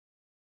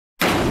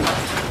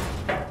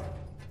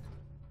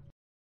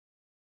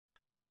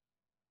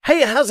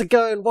Hey, how's it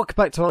going? Welcome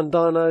back to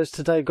irondinos.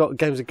 Today I've got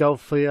games of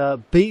golf for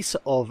you. Beasts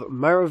of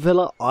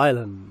Maravilla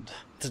Island.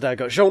 Today I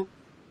got Shaun.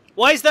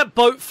 Why is that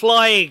boat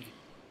flying?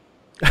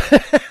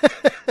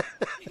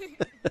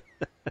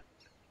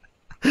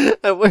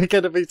 And we're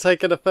going to be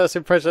taking a first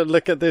impression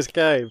look at this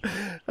game.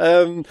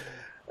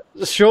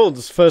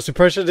 Shaun's first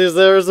impression is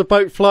there is a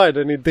boat flying,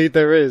 and indeed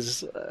there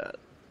is.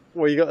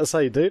 What you got to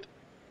say, dude?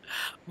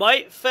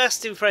 My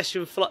first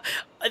impression,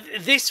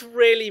 this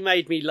really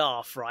made me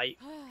laugh, right?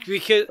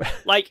 Because,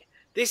 like,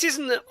 this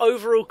isn't an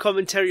overall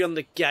commentary on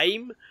the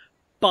game,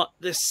 but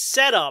the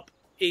setup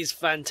is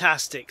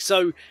fantastic.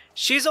 So,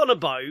 she's on a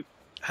boat,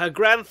 her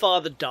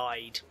grandfather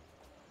died,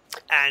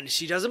 and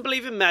she doesn't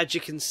believe in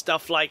magic and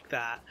stuff like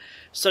that.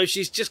 So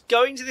she's just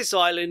going to this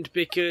island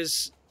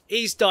because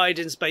he's died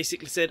and's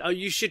basically said, oh,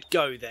 you should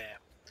go there.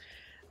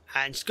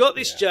 And she's got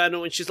this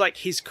journal, and she's like,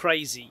 he's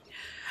crazy.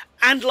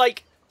 And,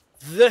 like,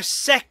 the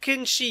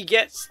second she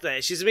gets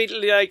there, she's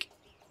immediately like,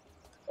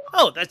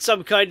 oh, that's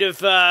some kind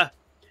of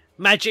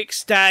magic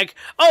stag.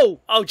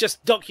 Oh, I'll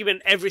just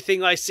document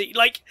everything I see.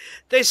 Like,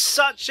 there's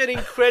such an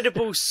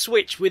incredible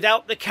switch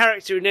without the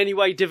character in any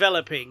way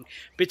developing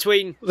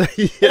between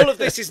all of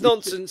this is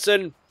nonsense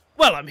and,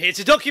 well, I'm here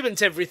to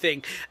document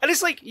everything. And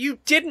it's like, you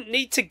didn't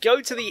need to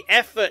go to the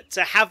effort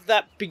to have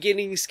that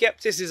beginning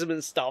skepticism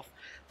and stuff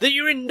that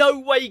you're in no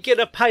way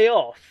gonna pay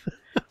off.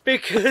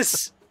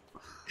 Because,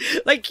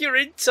 like, your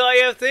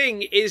entire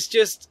thing is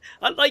just,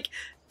 like,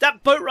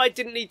 that boat ride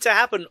didn't need to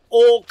happen,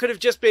 or could have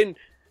just been,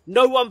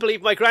 no one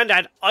believed my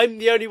granddad, I'm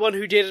the only one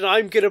who did, and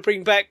I'm going to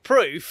bring back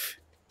proof.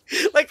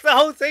 Like, the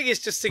whole thing is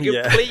just a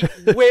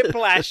complete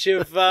whiplash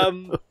of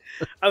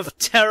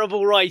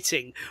terrible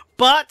writing.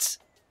 But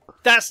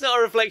that's not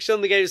a reflection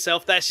on the game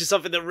itself, that's just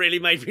something that really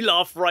made me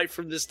laugh right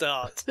from the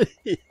start.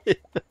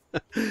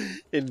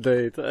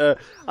 Indeed.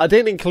 I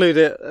didn't include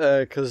it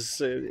because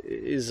it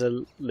is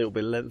a little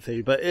bit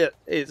lengthy, but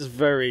it's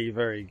very,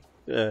 very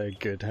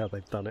good how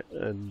they've done it.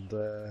 And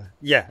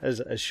yeah,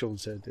 as Shaun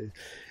said,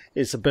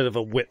 it's a bit of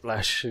a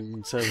whiplash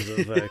in terms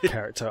of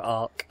character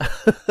arc.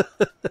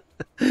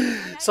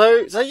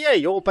 So yeah,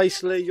 your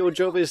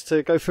job is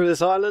to go through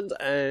this island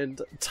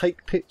and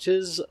take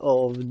pictures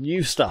of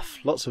new stuff,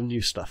 lots of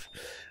new stuff.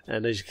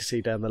 And as you can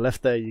see down the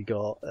left there, you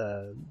got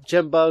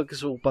gem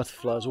bugs, all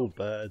butterflies, all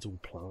birds, all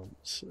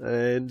plants.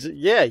 And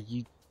yeah,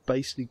 you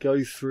basically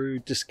go through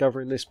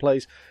discovering this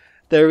place.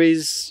 There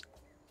is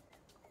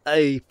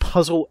a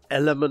puzzle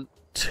element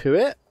to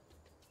it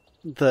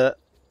that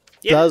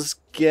does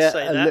get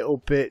a little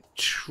bit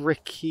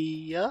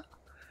trickier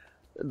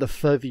the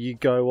further you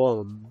go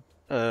on.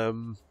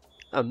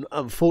 And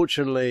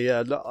unfortunately,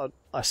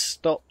 I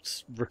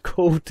stopped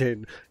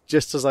recording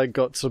just as I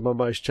got to my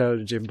most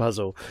challenging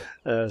puzzle,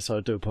 so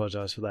I do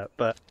apologise for that.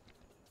 But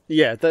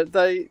yeah,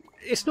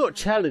 it's not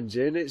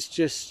challenging. It's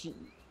just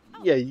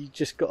you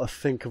just got to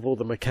think of all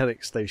the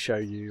mechanics they show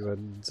you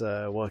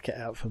and work it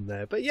out from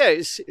there. But yeah,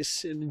 it's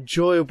an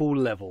enjoyable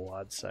level,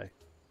 I'd say.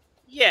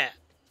 Yeah.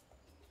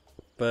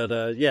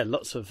 But yeah,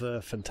 lots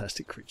of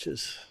fantastic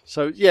creatures.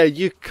 So yeah,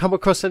 you come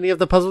across any of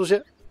the puzzles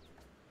yet?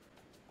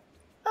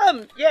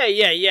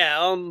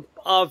 Yeah.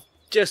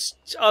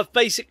 I've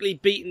basically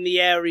beaten the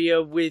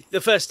area with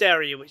the first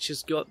area, which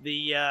has got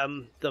the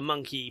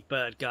monkey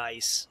bird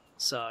guys.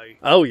 So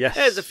oh yes,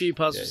 there's a few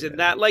puzzles in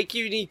that. Like,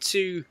 you need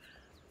to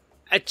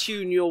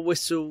attune your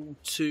whistle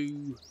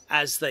to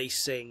as they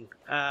sing,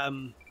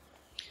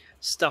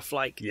 stuff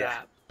like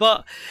that.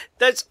 But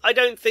I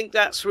don't think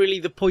that's really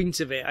the point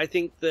of it. I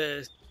think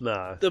the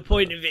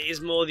point of it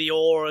is more the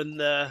awe and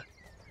the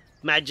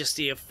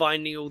majesty of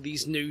finding all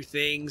these new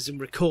things and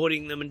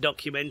recording them and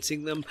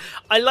documenting them.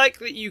 I like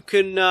that you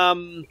can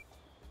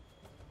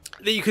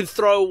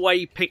throw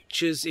away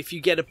pictures if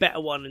you get a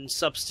better one and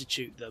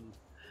substitute them.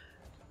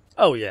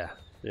 Oh yeah.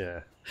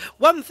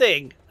 One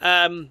thing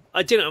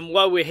I didn't,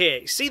 while we're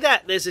here, see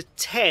that there's a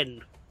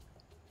 10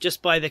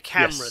 just by the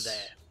camera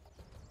there.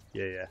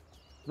 Yeah.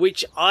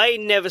 Which I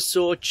never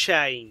saw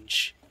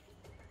change.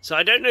 So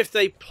I don't know if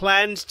they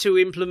planned to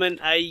implement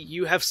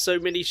you have so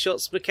many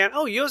shots mechanic.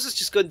 Oh, yours has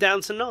just gone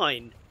down to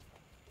 9.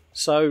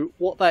 So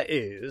what that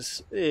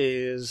is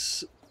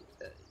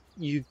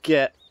you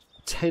get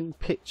 10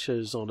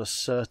 pictures on a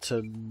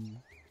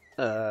certain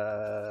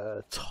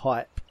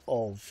type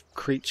of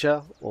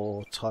creature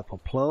or type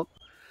of plant.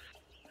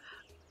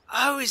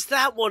 Oh, is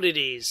that what it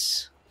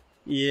is?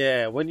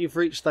 Yeah, when you've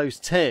reached those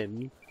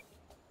 10,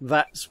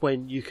 that's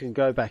when you can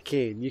go back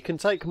in. You can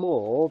take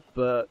more,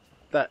 but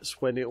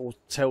that's when it will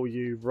tell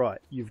you, right,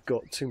 you've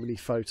got too many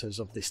photos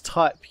of this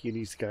type. You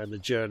need to go in the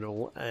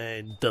journal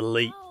and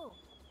delete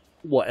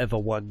whatever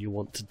one you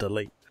want to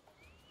delete.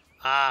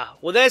 Ah,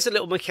 well, there's a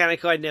little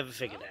mechanic I never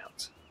figured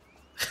out.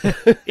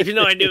 Even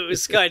though I knew it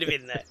was kind of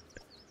in there.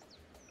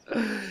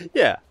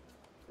 Yeah.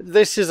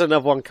 This is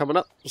another one coming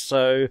up.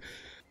 So,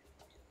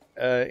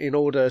 in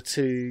order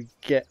to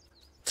get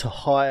to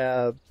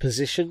higher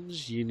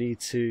positions, you need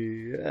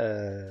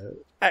to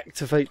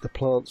activate the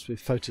plants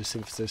with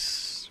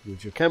photosynthesis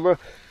with your camera.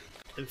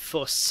 And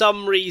for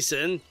some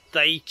reason,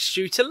 they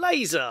shoot a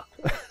laser.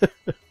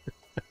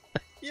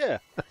 Yeah.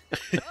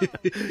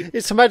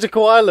 It's a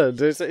magical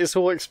island. It's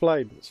all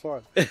explained. It's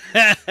fine. No,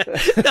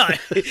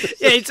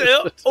 yeah,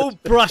 it's all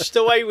brushed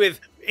away with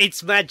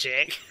it's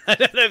magic. I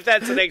don't know if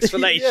that's an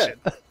explanation.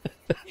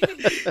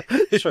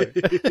 True.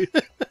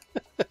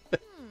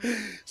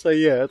 So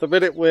yeah, at the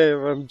minute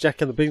we're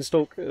Jack and the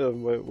Beanstalk.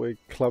 We're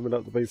climbing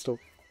up the beanstalk.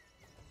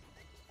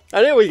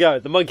 And here we go,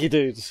 the monkey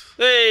dudes.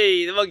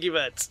 Hey, the monkey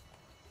birds.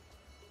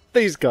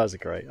 These guys are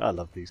great. I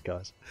love these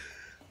guys.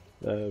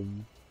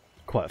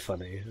 Quite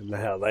funny and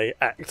how they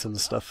act and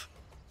stuff.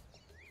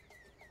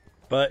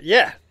 But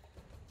yeah,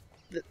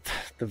 the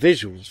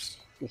visuals.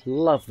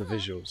 Love the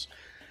visuals.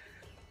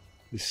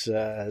 This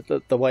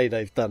the way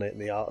they've done it in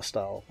the art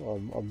style.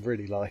 I'm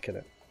really liking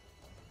it.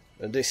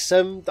 And it's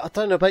I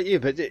don't know about you,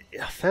 but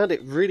I found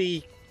it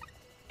really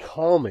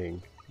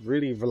calming,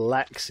 really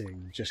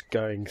relaxing, just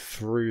going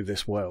through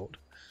this world.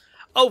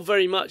 Oh,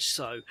 very much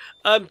so.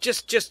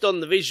 Just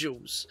on the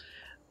visuals,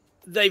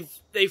 they've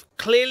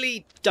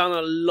clearly done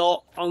a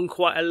lot on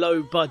quite a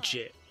low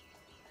budget.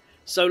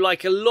 So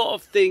like a lot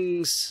of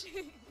things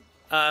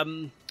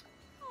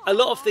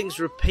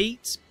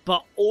repeat,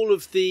 but all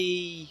of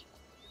the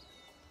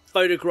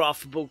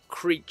photographable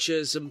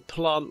creatures and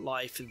plant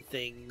life and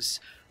things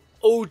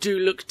all do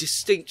look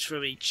distinct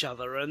from each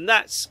other, and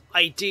that's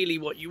ideally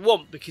what you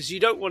want, because you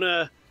don't want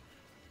to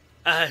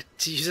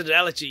use an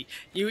analogy,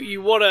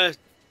 you want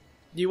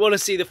to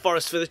see the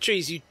forest for the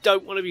trees. You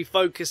don't want to be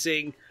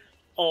focusing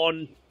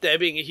on there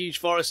being a huge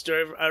forest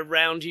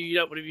around you. You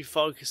don't want to be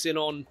focusing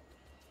on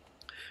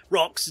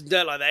rocks and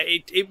dirt like that.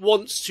 It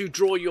wants to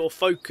draw your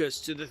focus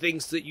to the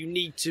things that you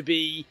need to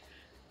be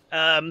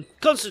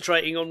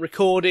concentrating on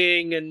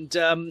recording and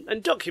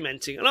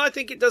documenting, and I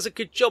think it does a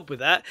good job with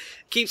that.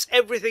 Keeps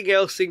everything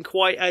else in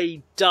quite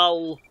a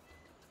dull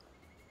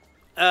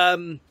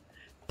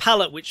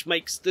palette, which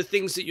makes the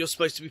things that you're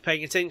supposed to be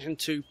paying attention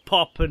to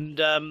pop and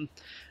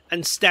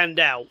stand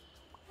out.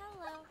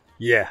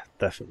 Yeah,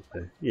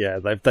 definitely. Yeah,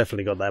 they've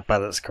definitely got that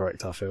balance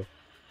correct, I feel.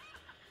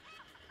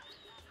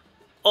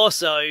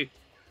 Also,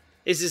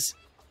 this is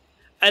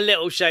a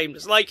little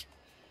shameless. Like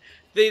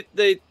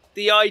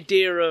the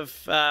idea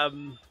of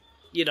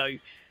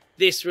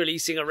this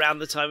releasing around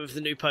the time of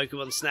the new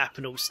Pokemon Snap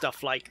and all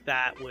stuff like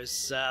that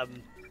was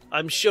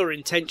I'm sure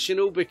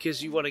intentional,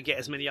 because you want to get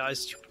as many eyes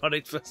as you want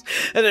it first.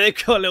 And then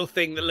they've got a little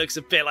thing that looks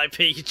a bit like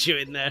Pikachu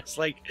in there. It's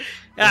like,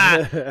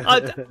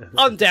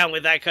 I'm down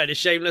with that kind of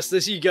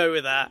shamelessness. You go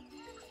with that.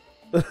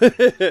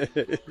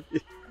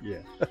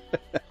 Yeah.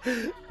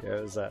 Yeah,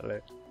 exactly.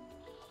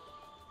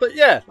 But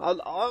yeah,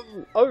 I'm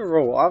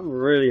overall, I'm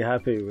really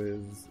happy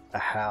with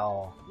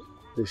how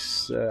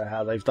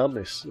they've done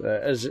this.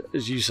 As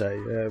you say,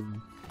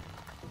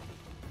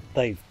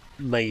 they've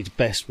made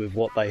best with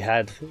what they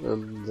had,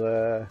 and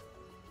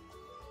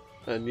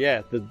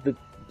yeah, the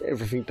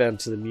everything down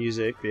to the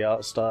music, the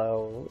art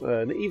style,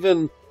 and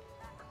even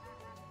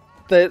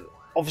that.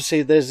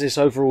 Obviously, there's this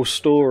overall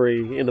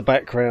story in the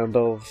background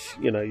of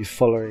you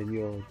following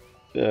your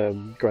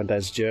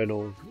granddad's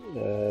journal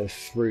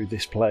through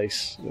this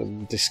place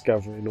and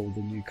discovering all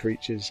the new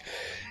creatures.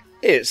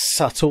 It's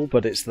subtle,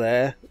 but it's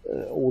there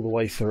all the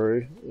way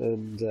through,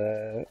 and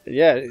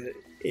yeah,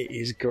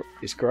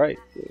 it's great.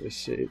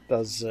 It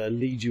does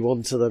lead you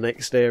on to the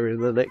next area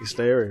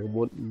and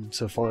wanting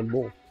to find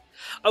more.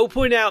 I will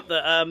point out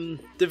that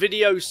the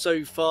video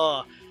so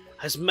far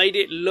has made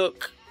it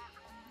look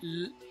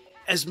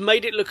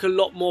a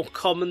lot more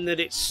common that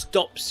it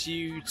stops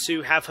you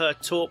to have her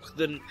talk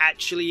than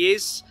actually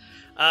is.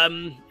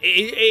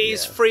 It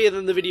is freer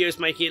than the video's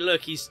making it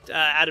look.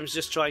 Adam's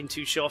just trying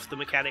to show off the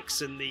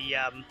mechanics and the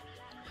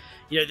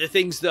the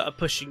things that are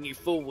pushing you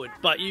forward.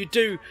 But you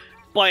do,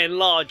 by and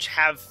large,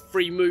 have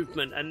free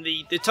movement, and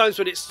the times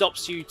when it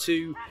stops you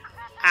to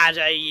add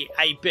a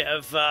bit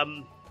of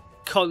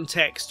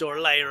context or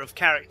a layer of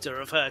character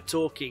of her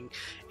talking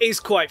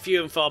is quite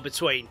few and far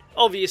between.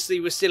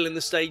 Obviously, we're still in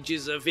the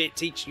stages of it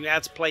teaching you how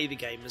to play the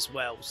game as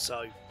well,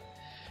 so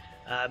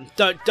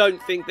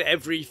don't think that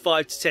every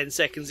 5 to 10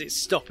 seconds it's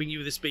stopping you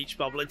with a speech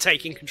bubble and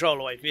taking control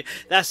away from you.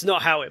 That's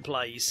not how it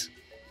plays.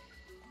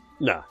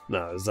 No,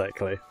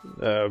 exactly.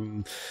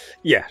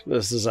 Yeah,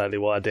 that's exactly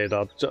what I did.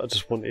 I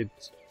just wanted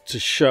to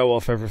show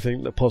off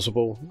everything that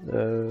possible.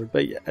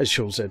 But yeah, as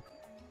Shaun said,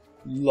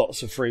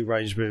 lots of free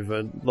range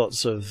movement,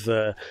 lots of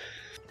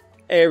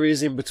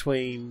areas in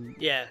between.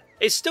 Yeah,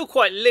 it's still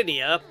quite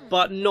linear,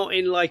 but not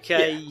in like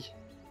in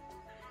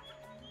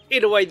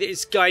a way that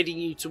it's guiding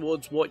you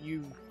towards what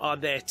you are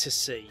there to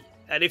see.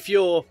 And if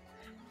you're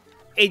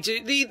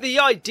into the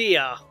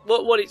idea,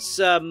 what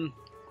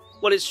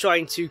it's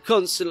trying to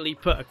constantly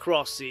put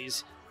across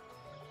is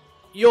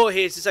you're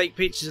here to take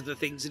pictures of the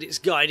things, and it's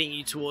guiding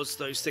you towards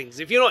those things.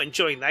 If you're not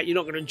enjoying that, you're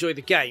not going to enjoy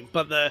the game.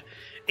 But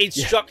it's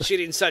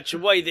structured in such a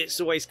way that it's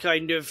always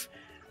kind of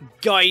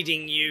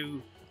guiding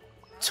you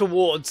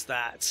towards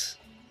that,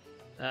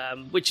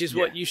 which is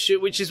what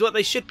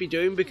they should be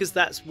doing, because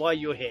that's why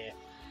you're here.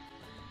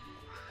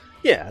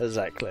 Yeah,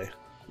 exactly.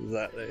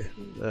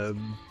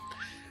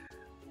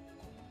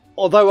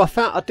 Although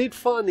I did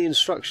find the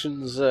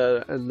instructions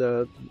and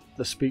the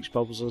speech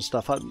bubbles and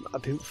stuff. I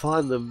didn't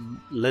find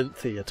them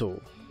lengthy at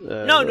all.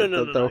 No.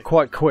 They were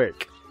quite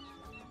quick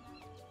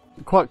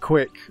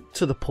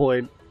to the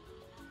point.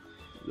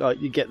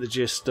 Like, you get the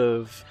gist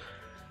of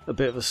a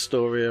bit of a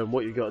story and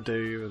what you got to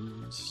do,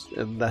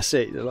 and that's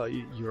it. Like,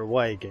 you're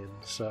away again.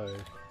 So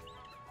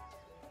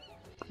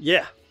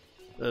yeah,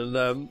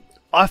 and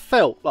I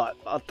felt like,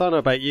 I don't know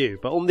about you,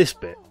 but on this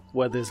bit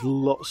where there's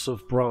lots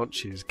of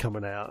branches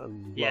coming out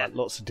and like,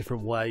 lots of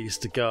different ways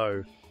to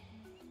go,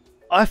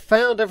 I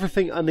found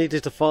everything I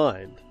needed to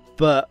find,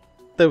 but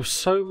there were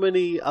so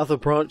many other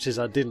branches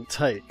I didn't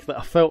take that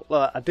I felt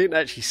like I didn't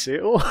actually see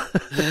it all.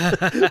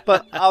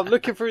 But I'm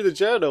looking through the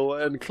journal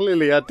and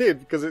clearly I did,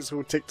 because it's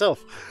all ticked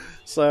off.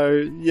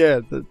 So yeah,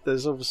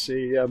 there's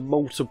obviously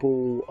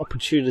multiple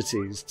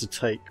opportunities to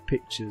take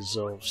pictures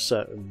of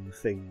certain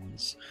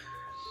things.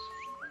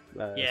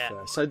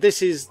 So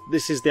this is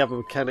the other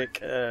mechanic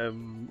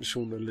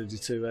Shaun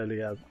alluded to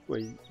earlier, where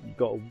you've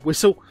got to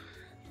whistle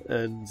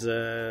and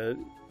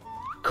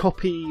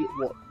copy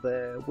what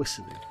they're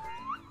whistling.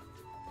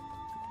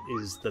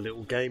 Is the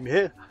little game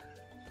here,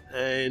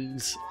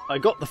 and I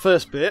got the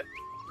first bit,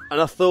 and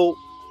I thought,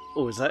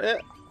 "Oh, is that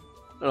it?"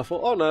 And I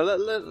thought, "Oh no,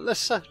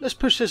 let's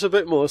push this a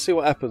bit more, see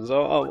what happens.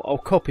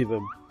 I'll copy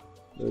them,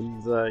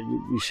 and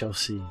you shall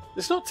see."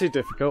 It's not too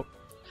difficult.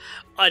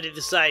 I did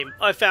the same.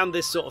 I found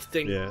this sort of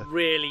thing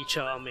really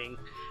charming,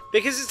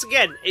 because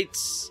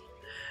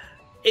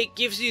it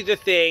gives you the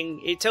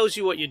thing, it tells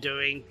you what you're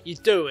doing, you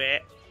do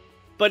it,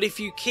 but if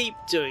you keep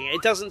doing it,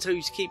 it doesn't tell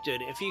you to keep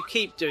doing it. If you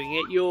keep doing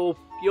it, you're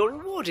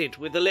rewarded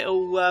with a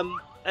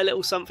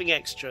little something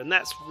extra, and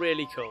that's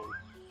really cool.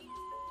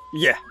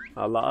 Yeah,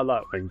 I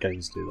like when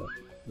games do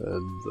that,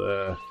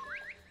 and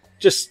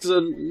just a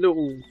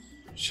little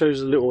shows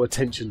a little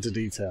attention to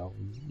detail.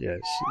 Yeah,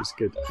 it's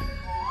good.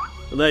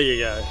 And there you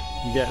go,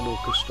 you get an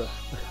orchestra.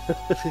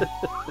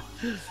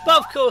 But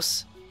of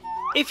course,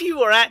 if you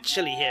were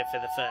actually here for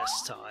the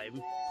first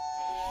time,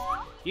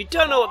 you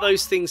don't know what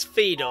those things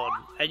feed on,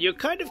 and you're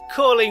kind of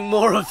calling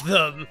more of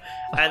them,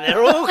 and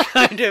they're all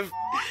kind of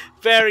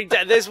very...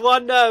 There's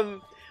one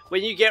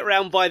when you get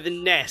round by the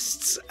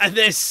nests, and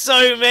there's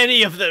so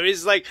many of them,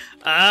 it's like,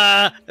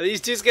 are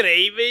these just going to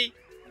eat me?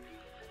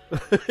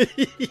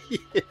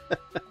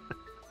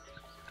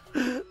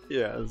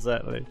 Yeah,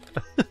 exactly.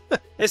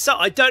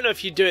 I don't know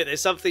if you do it,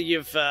 there's something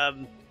you've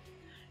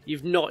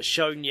not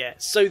shown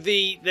yet. So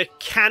the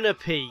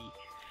canopy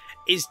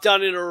is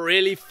done in a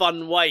really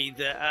fun way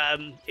that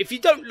if you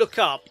don't look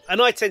up,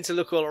 and I tend to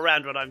look all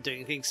around when I'm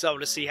doing things, so I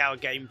want to see how a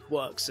game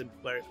works and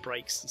where it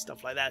breaks and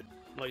stuff like that,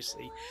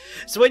 mostly.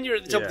 So when you're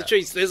at the top of the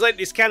trees, there's like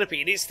this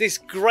canopy, and it's this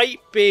great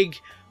big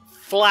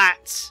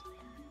flat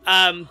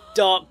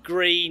dark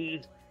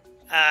green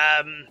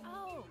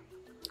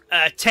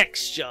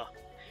texture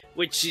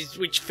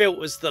which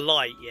filters the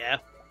light, yeah.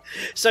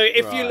 So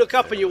if you look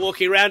up and you're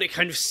walking around, it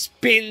kind of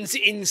spins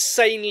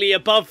insanely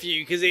above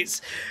you because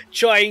it's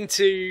trying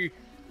to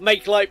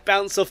make light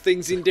bounce off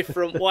things in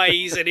different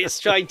ways, and it's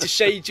trying to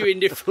shade you in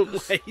different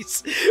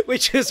ways,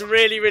 which is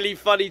really, really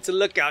funny to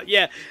look at.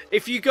 Yeah,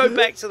 if you go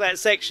back to that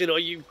section, or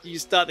you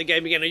start the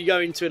game again, or you go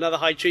into another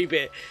high tree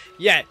bit,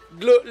 yeah,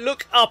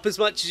 look up as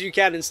much as you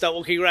can and start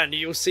walking around, and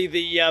you'll see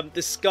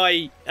the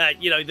sky,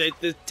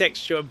 the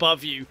texture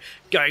above you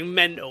going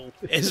mental.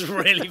 It's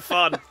really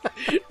fun,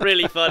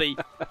 really funny.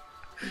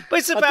 But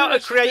it's about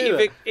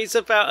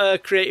a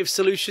creative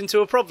solution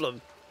to a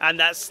problem, and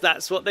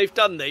that's what they've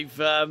done.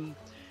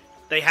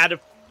 They had a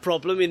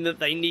problem in that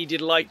they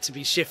needed light to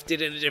be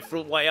shifted in a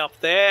different way up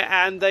there,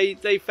 and they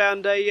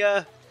found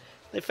a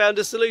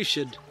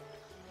solution.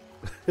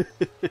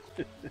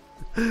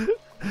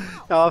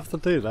 I'll have to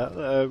do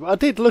that. I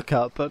did look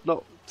up, but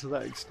not to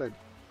that extent.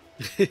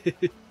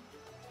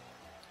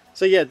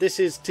 So yeah, this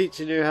is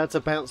teaching you how to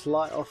bounce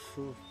light off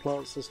of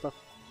plants and stuff,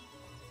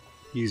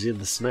 using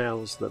the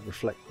snails that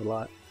reflect the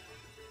light.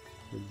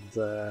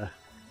 And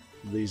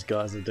these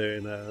guys are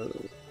doing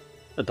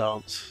a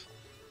dance.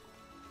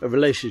 A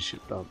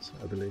relationship dance,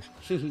 I believe.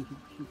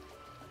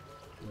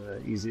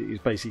 He's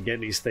basically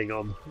getting his thing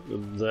on,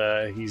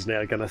 and he's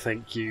now going to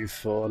thank you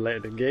for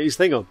letting him get his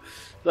thing on.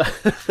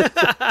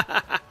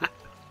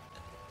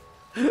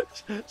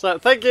 So,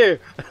 thank you.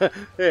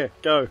 Here,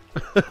 go.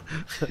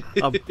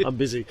 I'm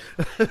busy.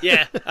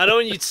 Yeah, I don't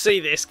want you to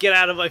see this. Get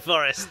out of my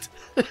forest.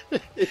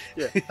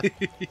 Yeah.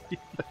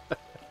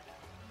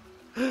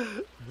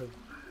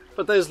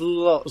 But there's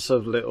lots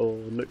of little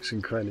nooks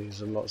and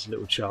crannies and lots of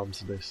little charm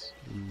to this,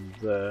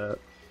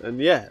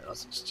 and yeah,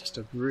 it's just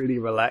a really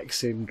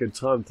relaxing, good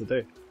time to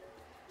do.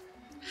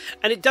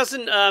 And it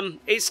doesn't.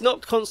 It's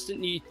not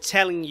constantly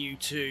telling you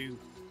to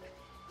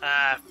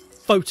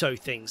photo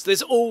things.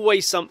 There's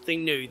always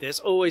something new.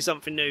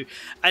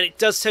 And it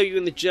does tell you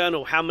in the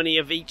journal how many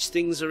of each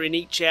things are in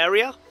each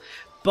area.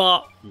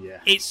 But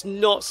it's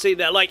not seen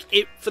there. Like,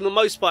 for the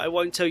most part, it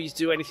won't tell you to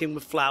do anything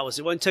with flowers.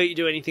 It won't tell you to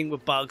do anything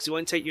with bugs. It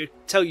won't tell you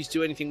to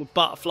do anything with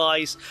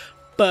butterflies,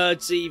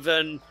 birds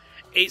even.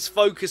 It's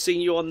focusing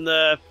you on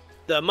the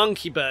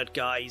monkey bird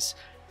guys.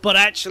 but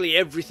actually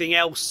everything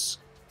else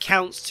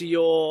counts to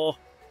your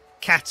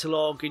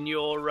catalogue and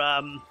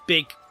your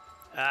big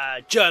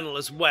journal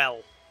as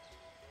well.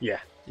 Yeah,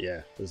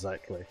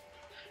 exactly.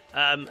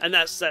 And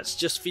that's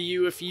just for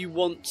you if you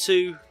want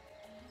to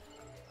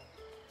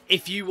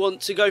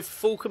go for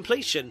full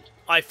completion.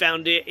 I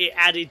found it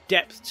added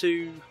depth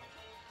to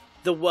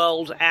the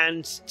world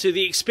and to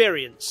the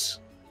experience.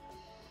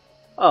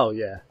 Oh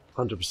yeah,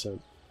 100%.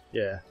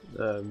 Yeah,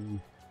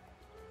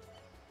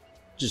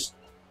 just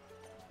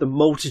the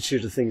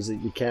multitude of things that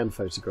you can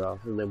photograph,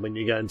 and then when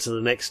you go into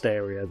the next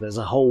area, there's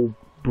a whole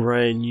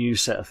brand new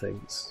set of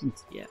things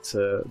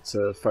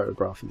to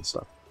photograph and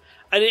stuff.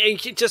 And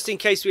just in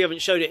case we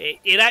haven't showed it,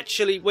 it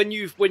actually, when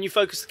you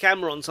focus the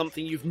camera on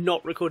something you've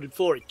not recorded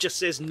for, it just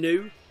says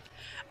new,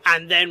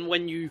 and then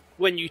when you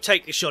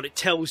take the shot, it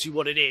tells you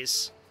what it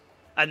is,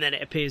 and then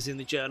it appears in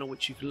the journal,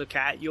 which you can look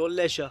at your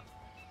leisure.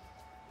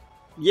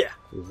 Yeah,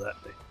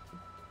 exactly.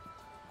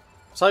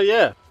 So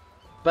yeah,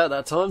 about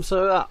that time.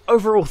 So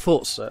overall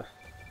thoughts, sir?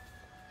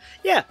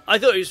 Yeah, I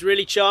thought it was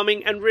really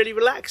charming and really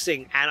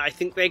relaxing, and I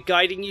think they're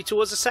guiding you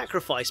towards a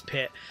sacrifice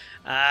pit.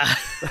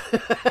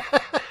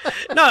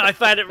 No, I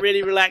found it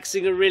really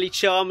relaxing and really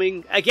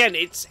charming. Again,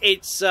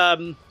 it's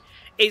on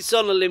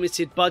a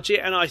limited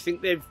budget, and I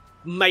think they've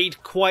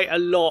made quite a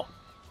lot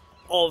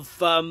of.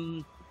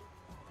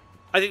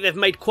 I think they've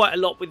made quite a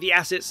lot with the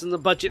assets and the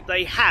budget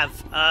they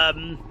have.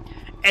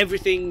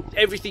 Everything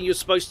you're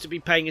supposed to be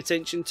paying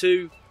attention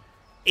to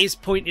is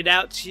pointed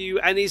out to you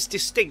and is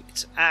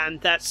distinct,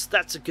 and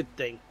that's a good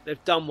thing.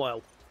 They've done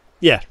well.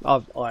 Yeah,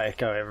 I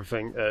echo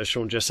everything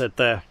Shaun just said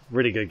there.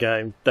 Really good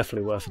game,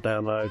 definitely worth a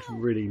download.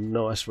 Really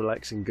nice,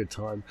 relaxing, good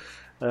time.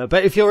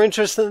 But if you're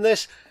interested in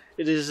this,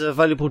 it is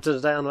available to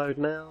download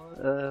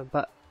now.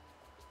 But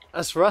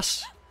as for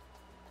us,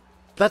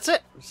 that's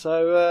it.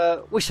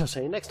 So we shall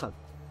see you next time.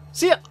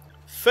 See ya.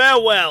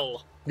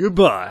 Farewell.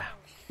 Goodbye.